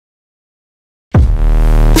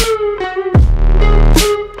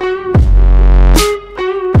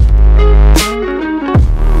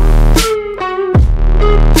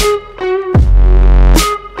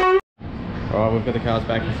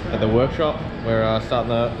at the workshop. We're starting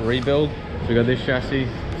the rebuild. We got this chassis.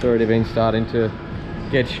 It's already been starting to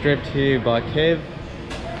get stripped here by Kev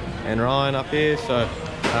and Ryan up here. So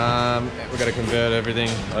we've got to convert everything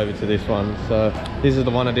over to this one. So this is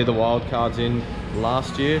the one I did the wild cards in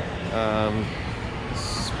last year.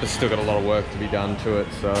 It's still got a lot of work to be done to it,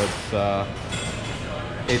 so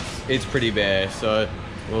it's pretty bare. So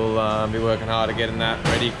we'll be working hard at getting that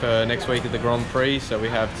ready for next week at the Grand Prix. So we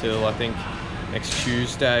have till, I think, next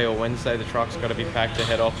Tuesday or Wednesday the truck's got to be packed to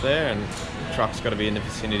head off there, and the truck's got to be in the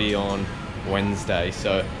vicinity on Wednesday.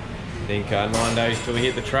 So I think 9 days till we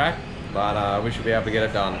hit the track, but we should be able to get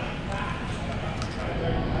it done.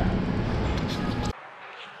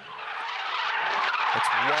 It's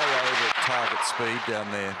way over target speed down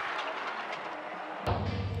there.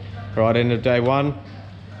 Right, end of day one.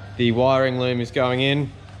 The wiring loom is going in.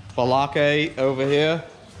 Balake over here.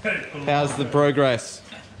 How's the progress?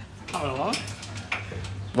 Coming along.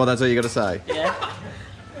 Well, that's what you got to say. Yeah.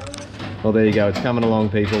 Well, there you go. It's coming along,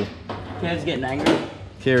 people. Kieran's getting angry.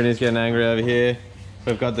 Kieran is getting angry over here.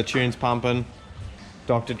 We've got the tunes pumping.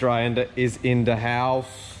 Dr. Dre is in the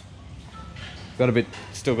house.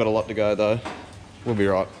 Still got a lot to go though. We'll be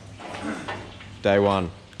right. Day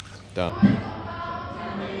one, done.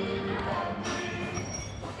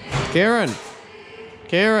 Kieran,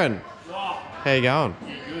 how you going?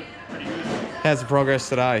 Yeah, good. Pretty good. How's the progress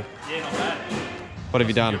today? Yeah, not bad. What have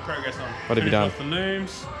you done? Good progress on. What have you done? Off the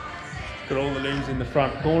looms. Got all the looms in the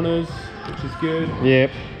front corners, which is good.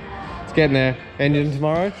 Yep, it's getting there. Engine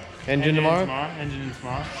tomorrow? Engine tomorrow? Engine in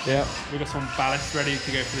tomorrow. Yep. We've got some ballast ready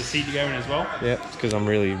to go for the seat to go in as well. Yep, it's because I'm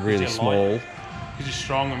really small. Because you're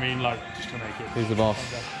strong, I mean, like, just to make it. Who's the boss?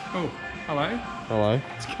 Oh, hello. Hello.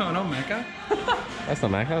 What's going on, Macca? That's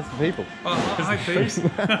not Mac, that's the people. Oh, hi, peeps. It's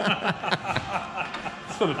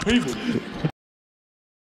for the people.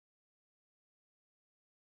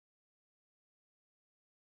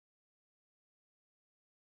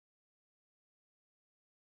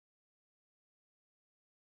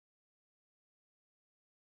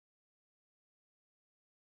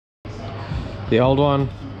 The old one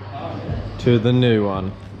to the new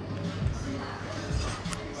one.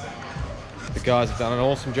 The guys have done an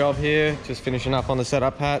awesome job here, just finishing up on the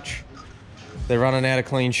setup hatch. They're running out of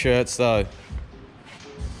clean shirts though.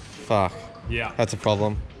 Fuck. Yeah. That's a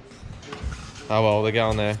problem. Oh well, they're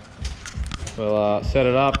going there. We'll set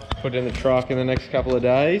it up, put it in the truck in the next couple of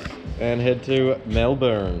days, and head to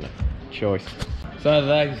Melbourne. Choice. So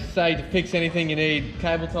they say to fix anything you need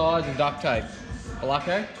cable ties and duct tape.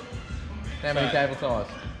 Balake? How many cable ties?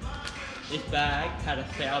 This bag had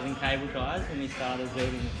 1,000 cable ties when we started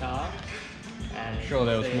building the car. And Sure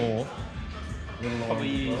there was more.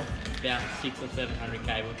 Probably about 600 or 700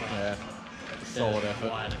 cable ties. Yeah. to Solid effort.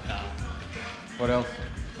 wire the car. What else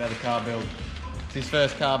about the car build? It's his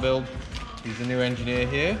first car build. He's a new engineer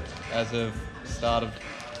here as of the start of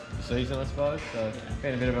the season, I suppose. So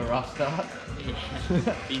been a bit of a rough start. Yeah,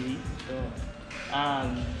 busy, sure.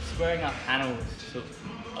 Squaring up panels took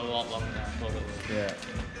a lot longer than I thought it would. Yeah.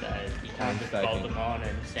 So you can't just bolt them on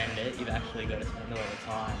and send it. You've actually got to spend a lot of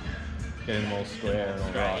time Getting them all square and all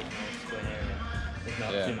straight, right. more square. There's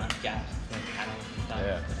not Yeah. too much gaps between panels and stuff.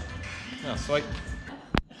 Yeah. Oh, sweet.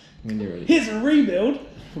 When you're ready. Here's a rebuild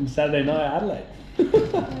from Saturday night at Adelaide.